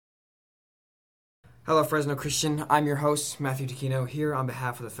Hello, Fresno Christian. I'm your host, Matthew Taquino, here on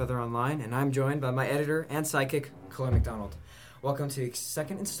behalf of the Feather Online, and I'm joined by my editor and sidekick, Chloe McDonald. Welcome to the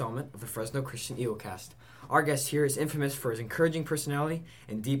second installment of the Fresno Christian Eaglecast. Our guest here is infamous for his encouraging personality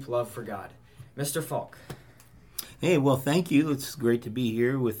and deep love for God, Mr. Falk. Hey, well, thank you. It's great to be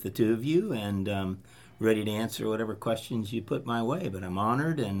here with the two of you and ready to answer whatever questions you put my way. But I'm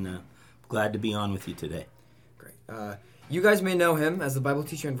honored and glad to be on with you today. Great. You guys may know him as the Bible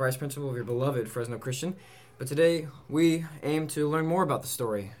teacher and vice principal of your beloved Fresno Christian, but today we aim to learn more about the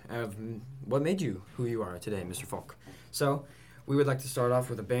story of what made you who you are today, Mr. Falk. So we would like to start off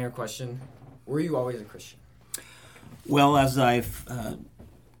with a banger question. Were you always a Christian? Well, as I've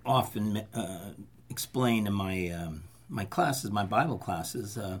often explained in my classes, my Bible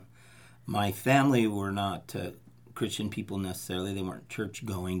classes, my family were not Christian people necessarily. They weren't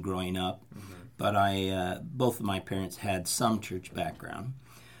church-going growing up. Mm-hmm. But both of my parents had some church background.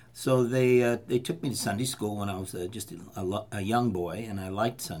 So they took me to Sunday school when I was just a young boy, and I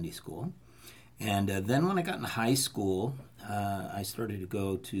liked Sunday school. And then when I got in high school, I started to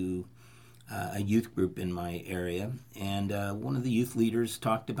go to a youth group in my area, and one of the youth leaders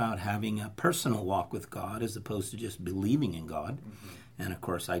talked about having a personal walk with God as opposed to just believing in God. Mm-hmm. And of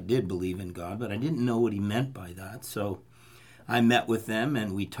course I did believe in God, but I didn't know what he meant by that. So I met with them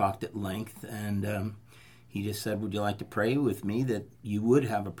and we talked at length, and he just said, would you like to pray with me that you would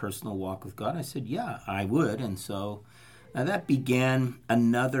have a personal walk with God? I said, yeah, I would. And so that began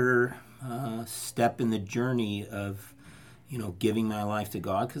another step in the journey of giving my life to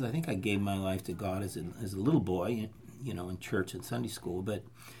God, because I think I gave my life to God as a little boy, in church and Sunday school. But,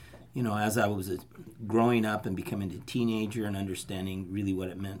 as I was growing up and becoming a teenager and understanding really what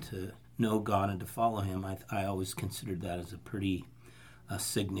it meant to know God and to follow him, I always considered that as a pretty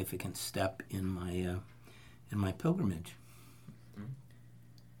significant step in my pilgrimage.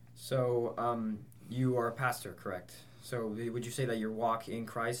 So you are a pastor, correct? So would you say that your walk in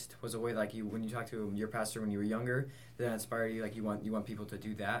Christ was a way, like when you talked to your pastor when you were younger, that inspired you? Like you want people to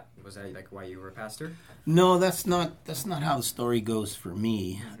do that? Was that like why you were a pastor? No, that's not how the story goes for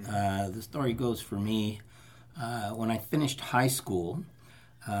me. Mm-hmm. The story goes for me when I finished high school.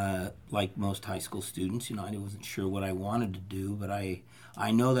 Like most high school students, I wasn't sure what I wanted to do, but I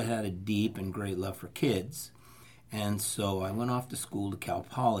know that I had a deep and great love for kids, and so I went off to school to Cal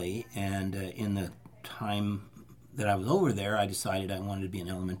Poly, and in the time that I was over there, I decided I wanted to be an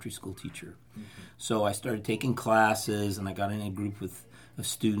elementary school teacher. Mm-hmm. So I started taking classes, and I got in a group of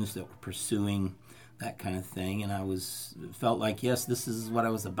students that were pursuing that kind of thing, and I felt like, yes, this is what I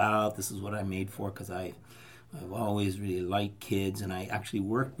was about, this is what I made for, because I've always really liked kids, and I actually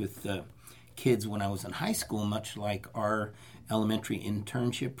worked with kids when I was in high school, much like our elementary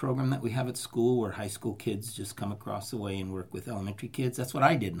internship program that we have at school, where high school kids just come across the way and work with elementary kids. That's what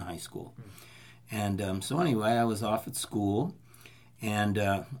I did in high school. And so anyway, I was off at school, and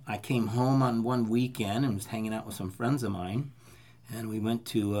I came home on one weekend and was hanging out with some friends of mine, and we went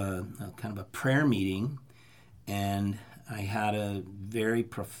to a kind of a prayer meeting, and I had a very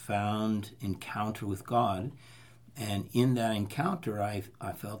profound encounter with God. And in that encounter, I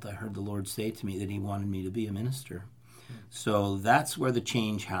felt I heard the Lord say to me that he wanted me to be a minister. So that's where the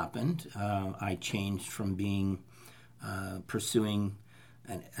change happened. I changed from pursuing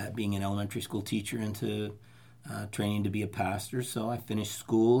being an elementary school teacher into training to be a pastor. So I finished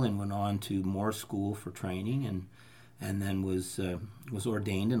school and went on to more school for training, and then was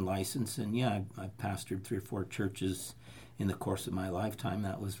ordained and licensed. And I've pastored 3 or 4 churches in the course of my lifetime.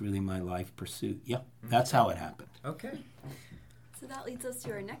 That was really my life pursuit. Yep, that's how it happened. Okay. So that leads us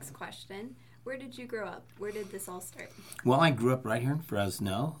to our next question. Where did you grow up? Where did this all start? Well, I grew up right here in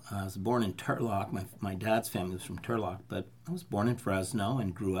Fresno. I was born in Turlock. My dad's family was from Turlock, but I was born in Fresno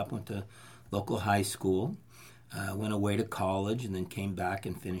and grew up, went to local high school, went away to college, and then came back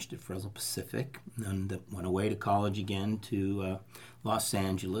and finished at Fresno Pacific, and went away to college again to Los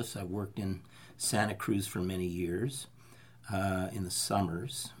Angeles. I worked in Santa Cruz for many years. In the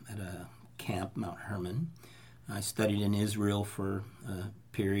summers at a camp, Mount Hermon. I studied in Israel for a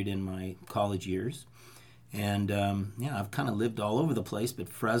period in my college years. And, I've kind of lived all over the place, but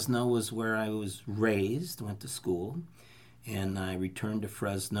Fresno was where I was raised, went to school. And I returned to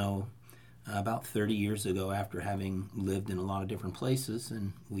Fresno about 30 years ago after having lived in a lot of different places.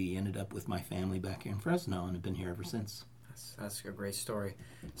 And we ended up with my family back here in Fresno and have been here ever since. That's a great story.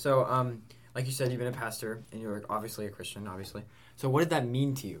 So, like you said, you've been a pastor, and you're obviously a Christian, obviously. So what did that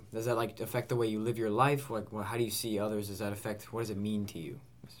mean to you? Does that, affect the way you live your life? How do you see others? What does it mean to you,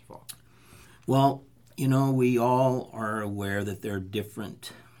 Mr. Falk? Well, we all are aware that there are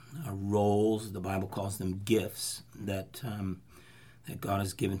different roles, the Bible calls them gifts, that God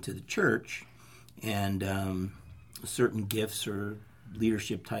has given to the church. And certain gifts are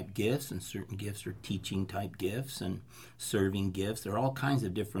leadership type gifts, and certain gifts are teaching type gifts and serving gifts. There are all kinds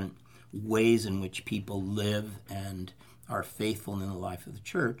of different ways in which people live and are faithful in the life of the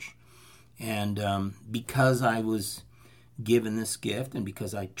church. And because I was given this gift, and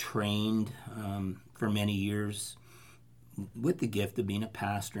because I trained for many years with the gift of being a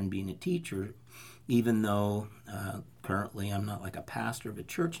pastor and being a teacher, even though currently I'm not like a pastor of a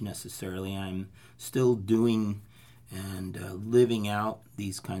church necessarily, I'm still doing and living out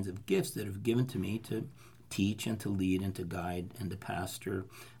these kinds of gifts that have given to me to teach and to lead and to guide and to pastor.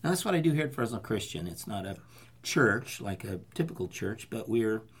 And that's what I do here at Fresno Christian. It's not a church like a typical church, but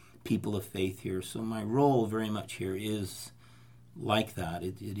we're people of faith here. So my role very much here is like that.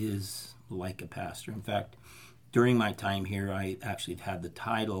 It is like a pastor. In fact, during my time here, I actually have had the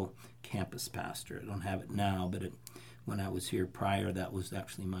title campus pastor. I don't have it now, but when I was here prior, that was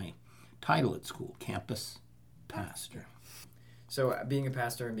actually my title at school, campus pastor. So being a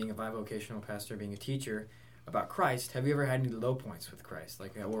pastor and being a bivocational pastor, being a teacher about Christ, have you ever had any low points with Christ?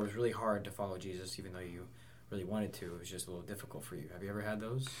 Like where it was really hard to follow Jesus even though you really wanted to? It was just a little difficult for you. Have you ever had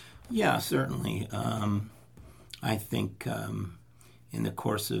those? Yeah, certainly. I think in the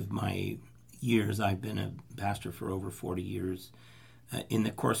course of my years, I've been a pastor for over 40 years. In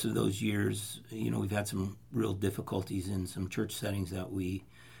the course of those years, we've had some real difficulties in some church settings that we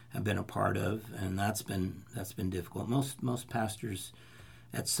have been a part of, and that's been difficult. Most pastors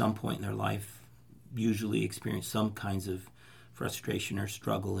at some point in their life usually experience some kinds of frustration or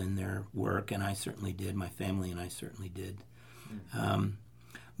struggle in their work, and I certainly did. My family and I certainly did.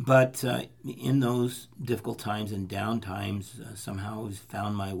 But in those difficult times and down times, somehow I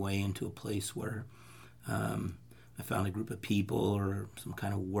found my way into a place where I found a group of people or some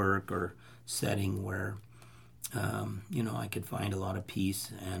kind of work or setting where I could find a lot of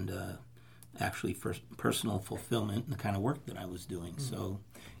peace and actually personal fulfillment in the kind of work that I was doing. Mm-hmm. So,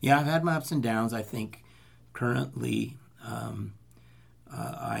 yeah, I've had my ups and downs. I think currently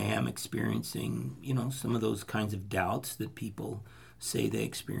I am experiencing, some of those kinds of doubts that people say they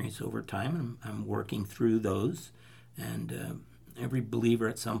experience over time, and I'm working through those. And every believer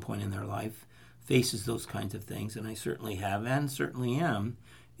at some point in their life faces those kinds of things, and I certainly have and certainly am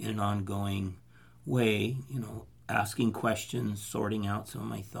in an ongoing way, asking questions, sorting out some of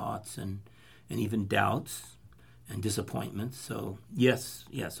my thoughts and even doubts and disappointments. So yes,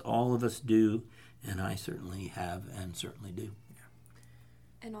 all of us do, and I certainly have and certainly do.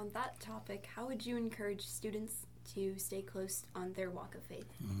 And on that topic, how would you encourage students to stay close on their walk of faith?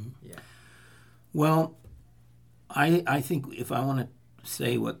 Mm-hmm. Yeah. Well, I think if I want to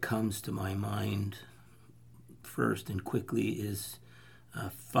say what comes to my mind first and quickly is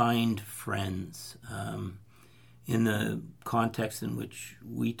find friends. In the context in which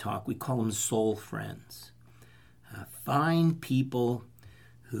we talk, we call them soul friends. Find people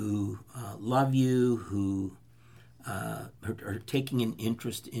who love you, who are taking an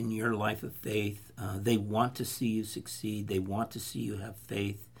interest in your life of faith. They want to see you succeed. They want to see you have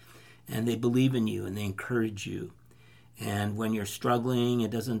faith. And they believe in you and they encourage you. And when you're struggling,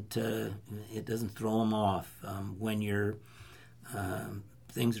 it doesn't throw them off. When you're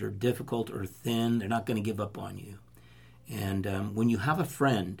things are difficult or thin, they're not going to give up on you. And when you have a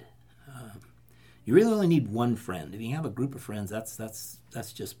friend, you really only need one friend. If you have a group of friends, that's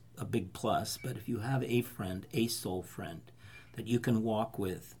just a big plus. But if you have a friend, a soul friend, that you can walk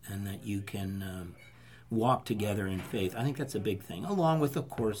with and that you can walk together in faith, I think that's a big thing. Along with, of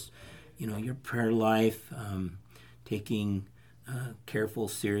course, your prayer life, taking careful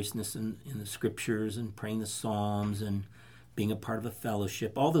seriousness in the scriptures and praying the Psalms and being a part of a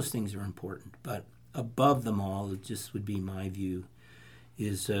fellowship. All those things are important. But above them all, it just would be my view,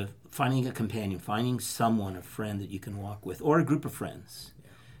 is finding a companion, finding someone, a friend that you can walk with, or a group of friends.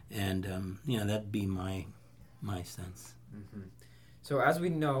 Yeah. And, that'd be my sense. Mm-hmm. So as we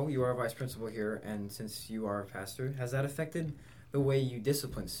know, you are a vice principal here, and since you are a pastor, has that affected the way you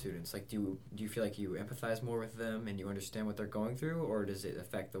discipline students? Like, do you feel like you empathize more with them and you understand what they're going through, or does it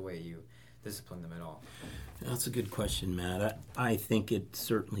affect the way you discipline them at all? That's a good question, Matt. I think it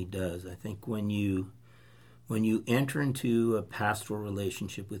certainly does. I think when you enter into a pastoral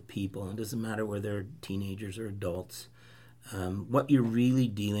relationship with people, and it doesn't matter whether they're teenagers or adults, what you're really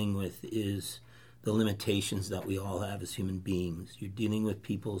dealing with is the limitations that we all have as human beings. You're dealing with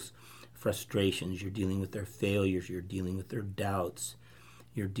people's frustrations, you're dealing with their failures, you're dealing with their doubts,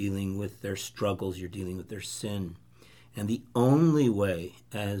 you're dealing with their struggles, you're dealing with their sin. And the only way,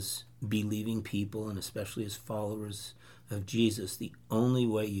 as believing people, and especially as followers of Jesus, the only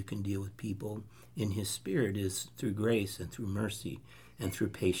way you can deal with people in His Spirit is through grace and through mercy and through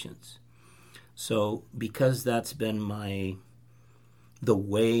patience. So because that's been the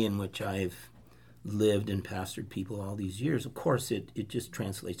way in which I've lived and pastored people all these years, of course it just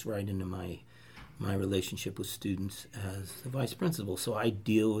translates right into my relationship with students as the vice principal. So I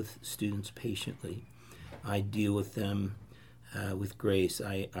deal with students patiently. I deal with them with grace.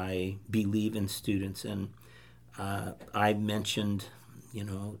 I believe in students, and I've mentioned,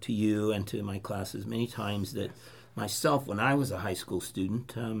 to you and to my classes many times that myself, when I was a high school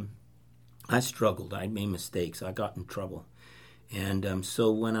student, I struggled. I made mistakes. I got in trouble. And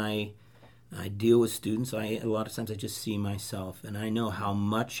so when I deal with students, a lot of times I just see myself, and I know how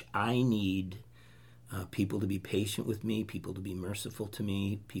much I need people to be patient with me, people to be merciful to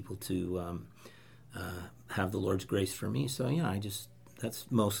me, people to have the Lord's grace for me. So that's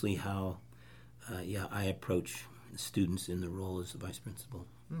mostly how I approach students in the role as the vice principal.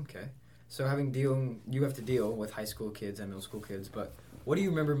 Okay. So you have to deal with high school kids and middle school kids, but what do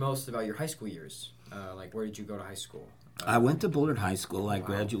you remember most about your high school years? Like, where did you go to high school? I went to Bullard High School. I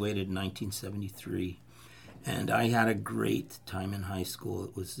graduated in 1973, and I had a great time in high school.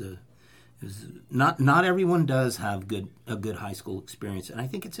 It was not everyone does have a good high school experience, and I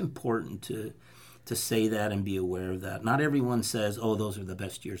think it's important to say that and be aware of that. Not everyone says, "Oh, those are the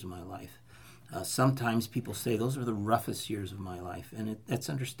best years of my life." Sometimes people say those are the roughest years of my life, and that's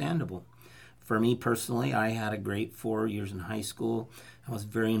understandable. For me personally, I had a great 4 years in high school. I was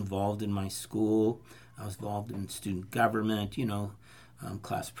very involved in my school. I was involved in student government,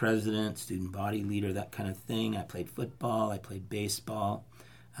 class president, student body leader, that kind of thing. I played football. I played baseball.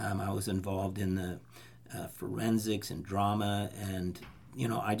 I was involved in the forensics and drama, and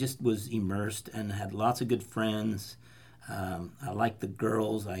I just was immersed and had lots of good friends. I liked the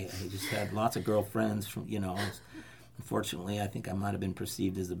girls. I just had lots of girlfriends. Unfortunately, I think I might have been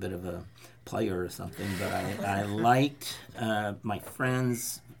perceived as a bit of a player or something, but I liked my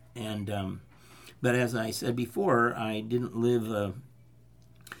friends. But as I said before, I didn't live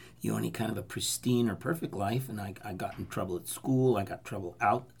any kind of a pristine or perfect life, and I got in trouble at school. I got trouble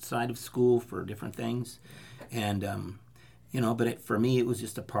outside of school for different things, and but for me, it was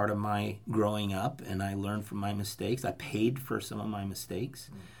just a part of my growing up, and I learned from my mistakes. I paid for some of my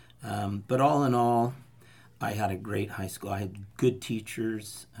mistakes, but all in all, I had a great high school. I had good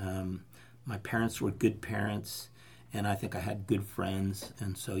teachers. My parents were good parents, and I think I had good friends.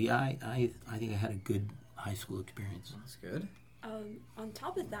 And so, I think I had a good high school experience. That's good. On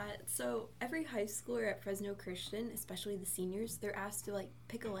top of that, so every high schooler at Fresno Christian, especially the seniors, they're asked to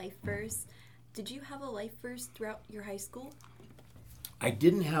pick a life verse. Did you have a life verse throughout your high school? I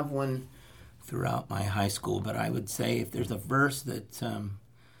didn't have one throughout my high school, but I would say if there's a verse that,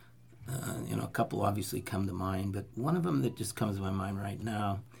 a couple obviously come to mind, but one of them that just comes to my mind right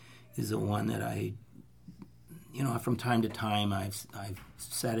now is the one that I, from time to time I've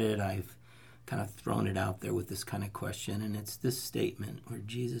said it, I've kind of thrown it out there with this kind of question, and it's this statement where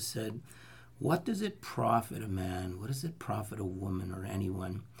Jesus said, "What does it profit a man, what does it profit a woman or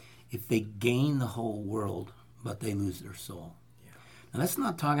anyone if they gain the whole world but they lose their soul?" Yeah. Now that's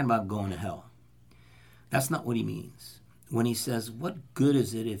not talking about going to hell. That's not what he means. When he says, what good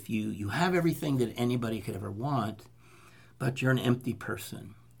is it if you have everything that anybody could ever want, but you're an empty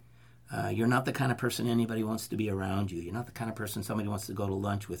person? You're not the kind of person anybody wants to be around you. You're not the kind of person somebody wants to go to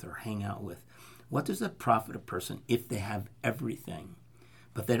lunch with or hang out with. What does it profit a person if they have everything,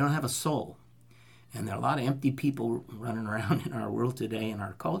 but they don't have a soul? And there are a lot of empty people running around in our world today, in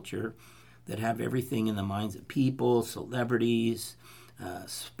our culture, that have everything in the minds of people, celebrities,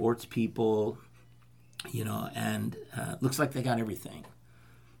 sports people, and looks like they got everything.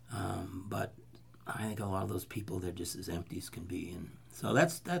 But I think a lot of those people, they're just as empty as can be. And so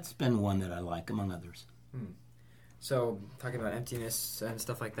that's been one that I like, among others. So, talking about emptiness and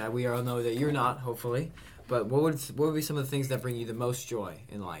stuff like that, we all know that you're not, hopefully. But what would be some of the things that bring you the most joy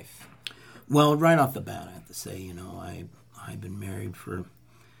in life? Well, right off the bat, I have to say, I've been married for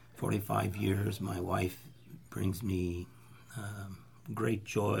 45 years. My wife brings me great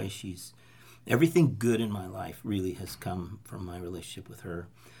joy. Everything good in my life really has come from my relationship with her.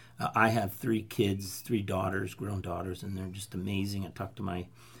 I have 3 kids, 3 daughters, grown daughters, and they're just amazing. I talked to my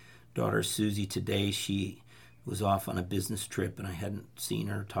daughter Susie today. She was off on a business trip, and I hadn't seen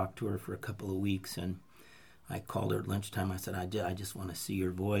her, talked to her for a couple of weeks, and I called her at lunchtime. I said, I just want to see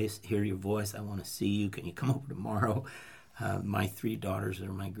your voice, hear your voice. I want to see you. Can you come over tomorrow? My 3 daughters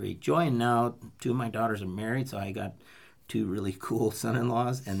are my great joy, and now 2 of my daughters are married, so I got 2 really cool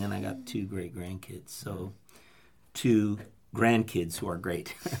son-in-laws, and then I got 2 great grandkids. So 2 grandkids who are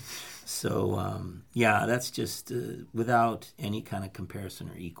great. So, that's just without any kind of comparison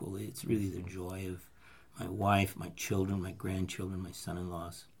or equal. It's really the joy of my wife, my children, my grandchildren, my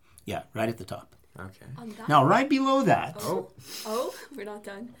son-in-laws. Yeah, right at the top. Okay. On that Now, right below that, Oh, we're not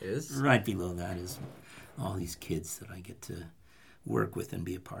done. Is? right below that is all these kids that I get to work with and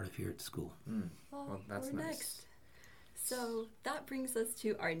be a part of here at school. Well, that's we're nice. next. So that brings us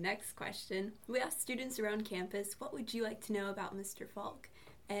to our next question. We asked students around campus, what would you like to know about Mr. Falk?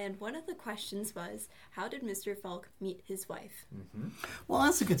 And one of the questions was, how did Mr. Falk meet his wife? Well,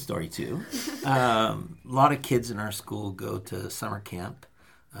 that's a good story, too. A lot of kids in our school go to summer camp.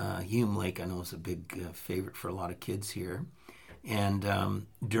 Hume Lake, I know, is a big favorite for a lot of kids here. And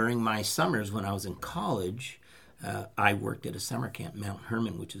during my summers when I was in college, I worked at a summer camp, Mount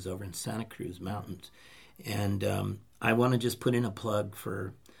Herman, which is over in Santa Cruz Mountains. And I want to just put in a plug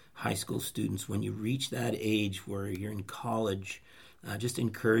for high school students. When you reach that age where you're in college, just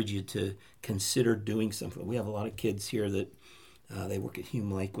encourage you to consider doing something. We have a lot of kids here that they work at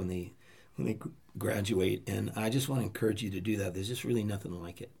Hume Lake when they graduate, and I just want to encourage you to do that. There's just really nothing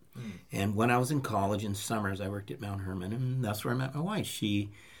like it. And when I was in college in summers, I worked at Mount Herman, and that's where I met my wife.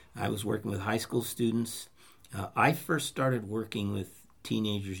 I was working with high school students. I first started working with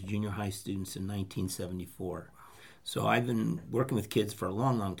teenagers, junior high students in 1974. So I've been working with kids for a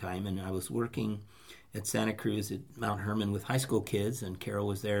long, long time, and I was working at Santa Cruz at Mount Herman with high school kids, and Carol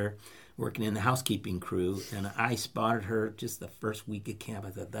was there working in the housekeeping crew, and I spotted her just the first week of camp.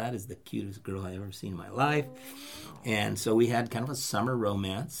 I thought, that is the cutest girl I've ever seen in my life. And so we had kind of a summer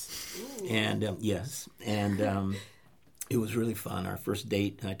romance. Ooh. And it was really fun. Our first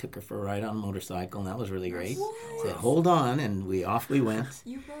date, I took her for a ride on a motorcycle, and that was really great. I said, hold on, and off we went.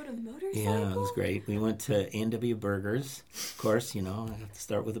 You rode a motorcycle? Yeah, it was great. We went to A&W Burgers. Of course, I have to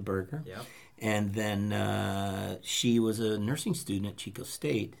start with a burger. Yep. And then she was a nursing student at Chico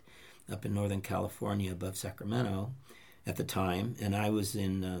State up in Northern California above Sacramento at the time. And I was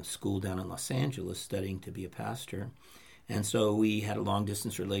in school down in Los Angeles studying to be a pastor. And so we had a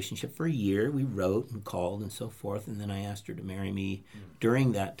long-distance relationship for a year. We wrote and called and so forth. And then I asked her to marry me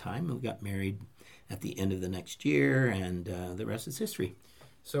during that time. And we got married at the end of the next year, and the rest is history.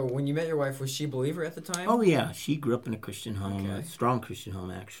 So when you met your wife, was she a believer at the time? Oh, yeah. She grew up in a Christian home, Okay. a strong Christian home,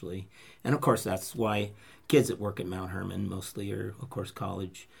 actually. And, of course, that's why kids that work at Mount Herman mostly are, of course,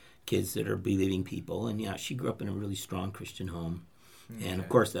 college kids that are believing people. And, yeah, she grew up in a really strong Christian home. Okay. And, of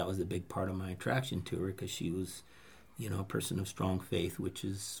course, that was a big part of my attraction to her because she was, a person of strong faith, which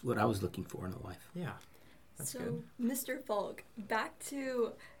is what I was looking for in a wife. Yeah, that's good. So, Mr. Falk, back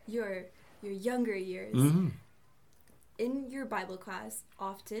to your younger years. Mm-hmm. In your Bible class,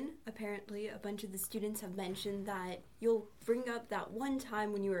 often, apparently, a bunch of the students have mentioned that you'll bring up that one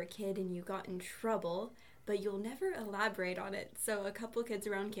time when you were a kid and you got in trouble, but you'll never elaborate on it. So a couple kids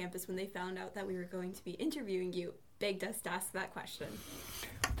around campus, when they found out that we were going to be interviewing you, begged us to ask that question.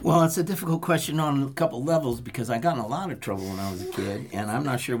 Well, it's a difficult question on a couple levels because I got in a lot of trouble when I was a kid, and I'm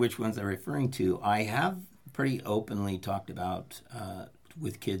not sure which ones they're referring to. I have pretty openly talked about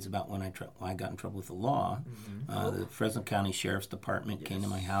with kids about when I got in trouble with the law. The Fresno County Sheriff's Department came to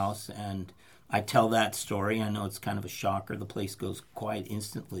my house, and I tell that story. I know it's kind of a shocker. The place goes quiet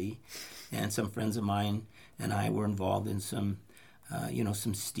instantly, and some friends of mine and I were involved in some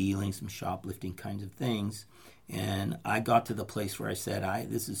stealing, some shoplifting kinds of things. And I got to the place where I said,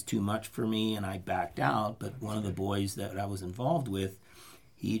 this is too much for me, and I backed out. But one of the boys that I was involved with,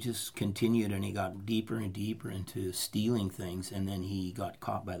 he just continued, and he got deeper and deeper into stealing things, and then he got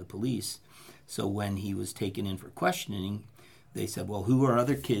caught by the police. So when he was taken in for questioning, they said, well, who are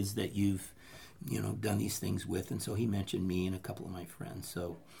other kids that you've, done these things with? And so he mentioned me and a couple of my friends.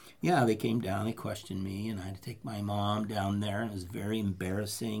 So, yeah, they came down, they questioned me, and I had to take my mom down there, and it was very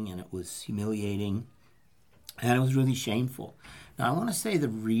embarrassing, and it was humiliating. And it was really shameful. Now, I want to say the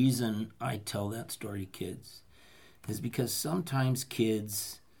reason I tell that story to kids is because sometimes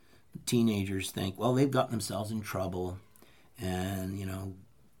kids, teenagers think, well, they've gotten themselves in trouble and,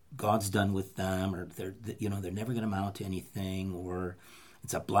 God's done with them, or they're never going to amount to anything, or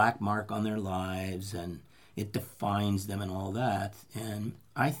it's a black mark on their lives and it defines them and all that. And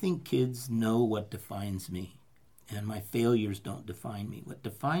I think kids know what defines me, and my failures don't define me. What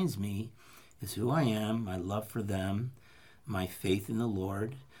defines me is who I am, my love for them, my faith in the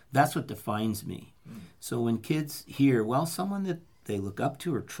Lord. That's what defines me. So when kids hear, well, someone that they look up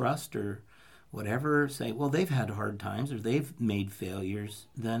to or trust or whatever, say, well, they've had hard times or they've made failures,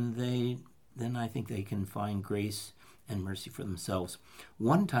 then I think they can find grace and mercy for themselves.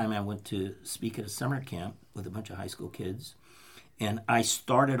 One time I went to speak at a summer camp with a bunch of high school kids, and I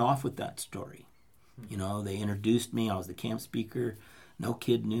started off with that story. They introduced me. I was the camp speaker. No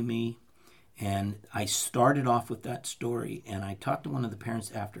kid knew me. And I started off with that story, and I talked to one of the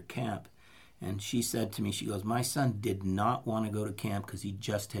parents after camp, And she said to me, she goes, my son did not want to go to camp because he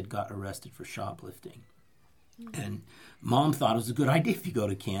just had got arrested for shoplifting. And Mom thought it was a good idea if you go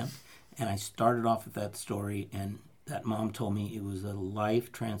to camp. And I started off with that story, and that mom told me it was a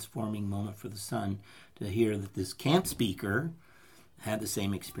life-transforming moment for the son to hear that this camp speaker had the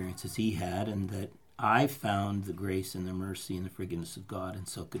same experience as he had, and that I found the grace and the mercy and the forgiveness of God, and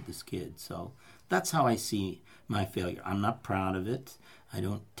so could this kid. So that's how I see my failure. I'm not proud of it. I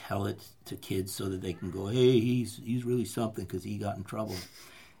don't tell it to kids so that they can go, hey, he's really something because he got in trouble.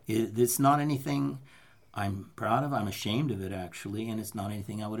 It's not anything I'm proud of. I'm ashamed of it, actually, and it's not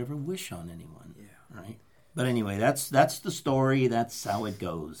anything I would ever wish on anyone. Yeah. Right? But anyway, that's the story. That's how it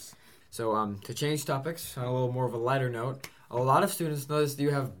goes. So to change topics on a little more of a lighter note, a lot of students notice that you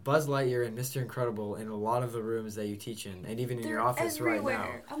have Buzz Lightyear and Mr. Incredible in a lot of the rooms that you teach in, and even in your office everywhere.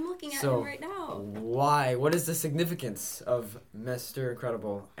 right now. I'm looking at them right now. Why? What is the significance of Mr.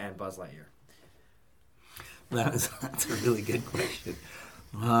 Incredible and Buzz Lightyear? That's a really good question.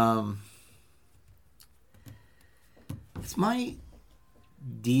 It's my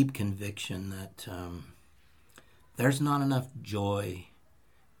deep conviction that there's not enough joy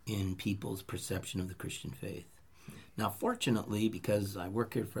in people's perception of the Christian faith. Now, fortunately, because I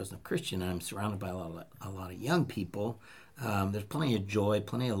work here at Fresno Christian, I'm surrounded by a lot of young people. There's plenty of joy,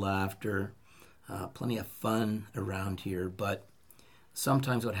 plenty of laughter, plenty of fun around here. But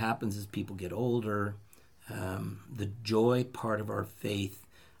sometimes what happens is people get older. The joy part of our faith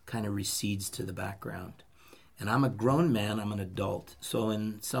kind of recedes to the background. And I'm a grown man, I'm an adult. So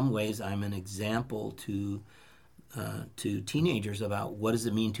in some ways, I'm an example to teenagers about what does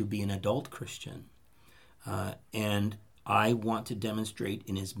it mean to be an adult Christian. And I want to demonstrate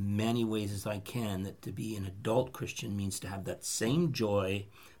in as many ways as I can that to be an adult Christian means to have that same joy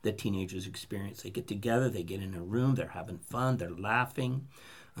that teenagers experience. They get together, they get in a room, they're having fun, they're laughing.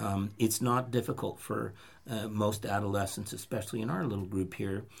 It's not difficult for most adolescents, especially in our little group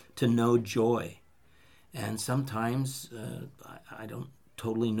here, to know joy. And sometimes I don't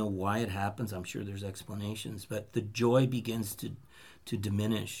totally know why it happens. I'm sure there's explanations, but the joy begins to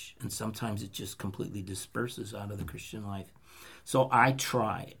diminish, and sometimes it just completely disperses out of the Christian life. So I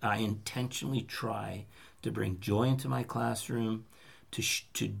intentionally try to bring joy into my classroom,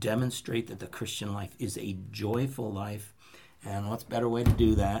 to demonstrate that the Christian life is a joyful life. And what's better way to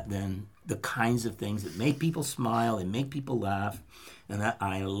do that than the kinds of things that make people smile and make people laugh. And that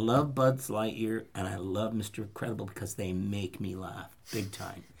I love Buzz Lightyear and I love Mr. Incredible because they make me laugh big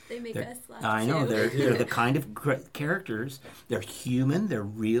time. They make us laugh. I know, they're the kind of characters. They're human. They're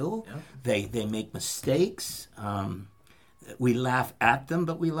real. Yeah. They make mistakes. We laugh at them,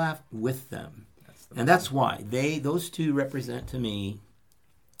 but we laugh with them. That's why those two represent to me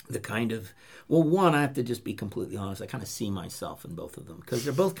the kind of, well, one, I have to just be completely honest. I kind of see myself in both of them because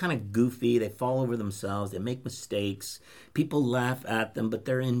they're both kind of goofy. They fall over themselves. They make mistakes. People laugh at them, but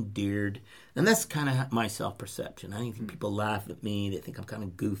they're endeared. And that's kind of my self-perception. I think people laugh at me. They think I'm kind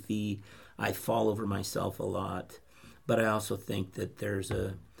of goofy. I fall over myself a lot. But I also think that there's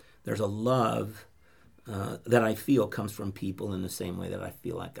a love that I feel comes from people in the same way that I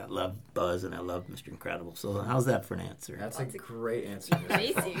feel like I love Buzz and I love Mr. Incredible. So how's that for an answer? That's a great answer.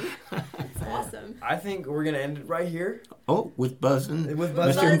 Amazing. That's awesome. I think we're going to end it right here. Oh, with Buzz and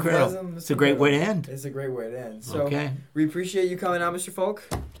Mr. Incredible. It's a great way to end. It's a great way to end. So okay. We appreciate you coming out, Mr. Falk.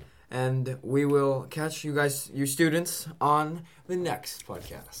 And we will catch you guys, your students, on the next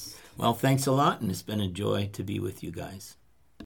podcast. Well, thanks a lot, and it's been a joy to be with you guys.